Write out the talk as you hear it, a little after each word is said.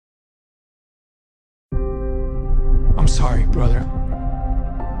I'm sorry, brother.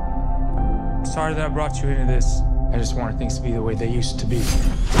 Sorry that I brought you into this. I just wanted things to be the way they used to be.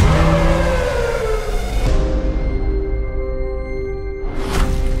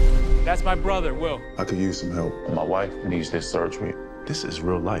 That's my brother, Will. I could use some help. My wife needs this surgery. This is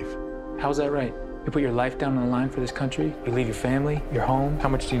real life. How's that right? You put your life down on the line for this country? You leave your family, your home? How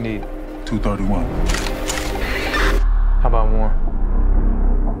much do you need? 231. How about more?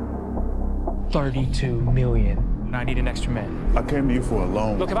 32 million. I need an extra man. I came to you for a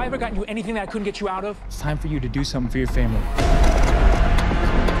loan. Look, have I ever gotten you anything that I couldn't get you out of? It's time for you to do something for your family.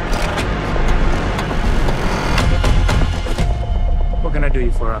 What can I do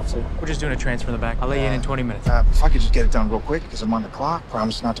you for, officer? We're just doing a transfer in the back. I'll lay you in 20 minutes. If I could just get it done real quick, because I'm on the clock.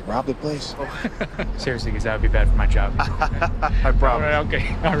 Promise not to rob the place. Seriously, because that would be bad for my job. I promise. All right,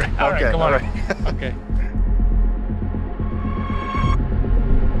 okay. All right, come on. all right. Okay.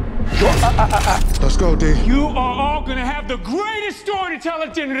 Let's go, D. You are all gonna have the greatest story to tell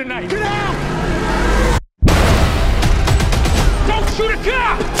at dinner tonight. Get out! Don't shoot a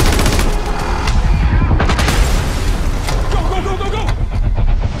cop! Go!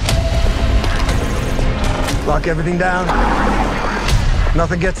 Lock everything down.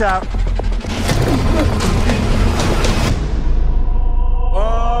 Nothing gets out.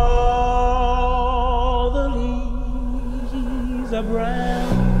 All the leaves are brown.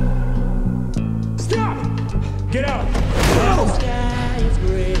 Stop! Get out! The sky is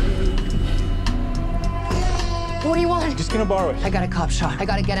gray. What do you want? Just gonna borrow it. I got a cop shot. I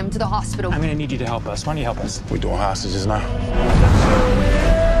gotta get him to the hospital. I'm gonna need you to help us. Why don't you help us? We're doing hostages now.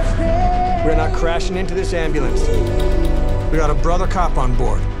 We're not crashing into this ambulance. We got a brother cop on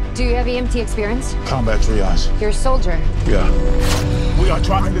board. Do you have EMT experience? Combat triage. You're a soldier. Yeah. We are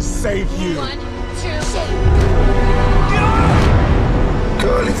trying to save you. 1, 2,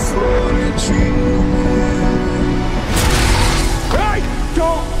 California dream. Hey!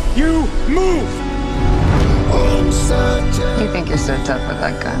 Don't you move! You think you're so tough with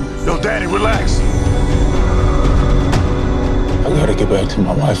that gun? Yo, Daddy, relax. I gotta get back to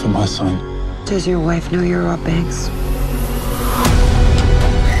my wife and my son. Does your wife know you're Rob Banks?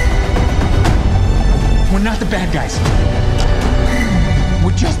 We're not the bad guys.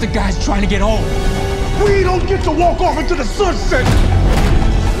 We're just the guys trying to get home. We don't get to walk off into the sunset.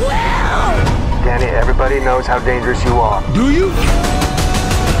 Danny, everybody knows how dangerous you are. Do you?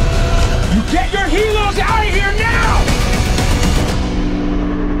 You get your helos out of here now!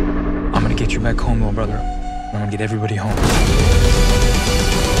 I'm gonna get you back home, little brother. I'm gonna get everybody home.